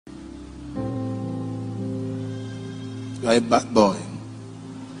You are a bad boy.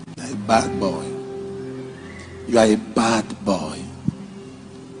 You are a bad boy. You are a bad boy.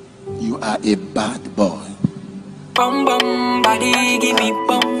 You are a bad boy. Bum bum body give me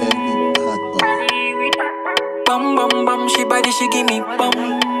bum. Bad boy. Bum bum bum she body she give me bum.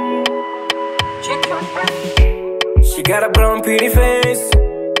 She got a brown pretty face.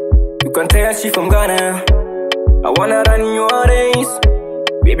 You can tell she from Ghana. I wanna run your race.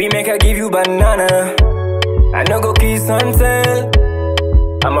 Baby make her give you banana. I no go kiss and tell.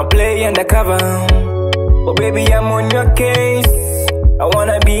 I'ma play undercover. Oh baby I'm on your case. I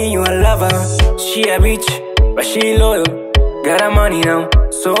wanna be your lover. She a bitch, but she loyal. Got her money now,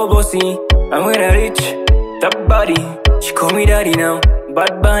 so bossy. I'm with a rich, top body. She call me daddy now,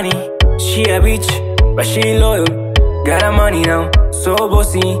 bad bunny. She a bitch, but she loyal. Got her money now, so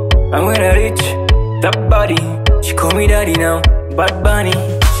bossy. I'm with a rich, top body. She call me daddy now, bad bunny.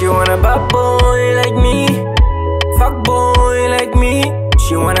 She want a bad boy like me, fuck boy like me.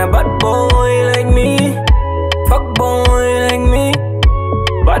 She want a bad boy like me, fuck boy like me.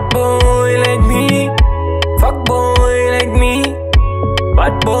 Bad boy like me, fuck boy like me.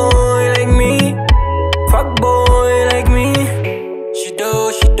 Bad boy like me, fuck boy like me. She do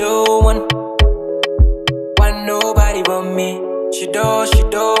want nobody but me. She do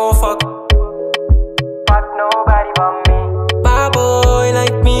fuck nobody but me. Bad boy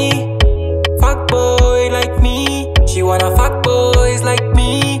like me, fuck boy like me. She wanna fuck boys like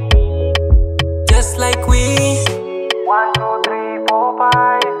me, just like we. 1, 2, 3, 4, 5.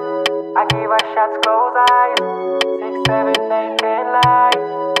 I give her shots, close eyes. 6, 7, 8, 10 lie.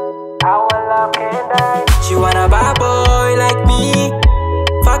 Our love can die. She want a bad boy like me,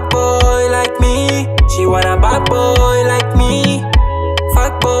 fuck boy like me. She want a bad boy like me,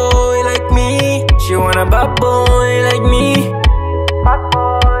 fuck boy like me. She want a bad boy like me, bad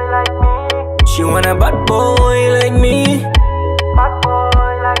boy like me. She want a bad boy like me, bad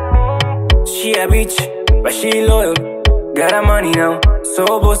boy like me. She a bitch, but she loyal. Got her money now,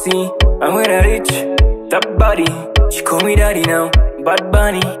 so bossy. I'm with a rich, top body. She call me daddy now, bad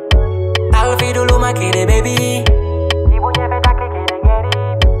bunny. Alfi dulu makede baby. Ibunya petake kede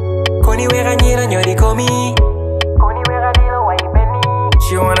geri. Koni wera nyira nyori komi. Koni wera dilo wa ipeni.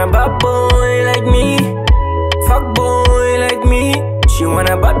 She want a bad boy like me, fuck boy like me. She want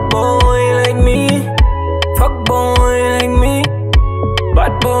a bad boy like me, fuck boy like me.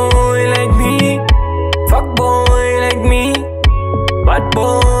 Bad boy like me, fuck boy like me. Bad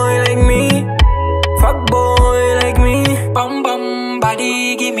boy like me, fuck boy like me. Bum bum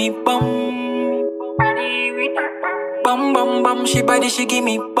body give me bum. Bum bum bum she body she give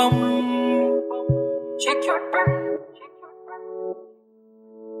me bum. Shake your bum.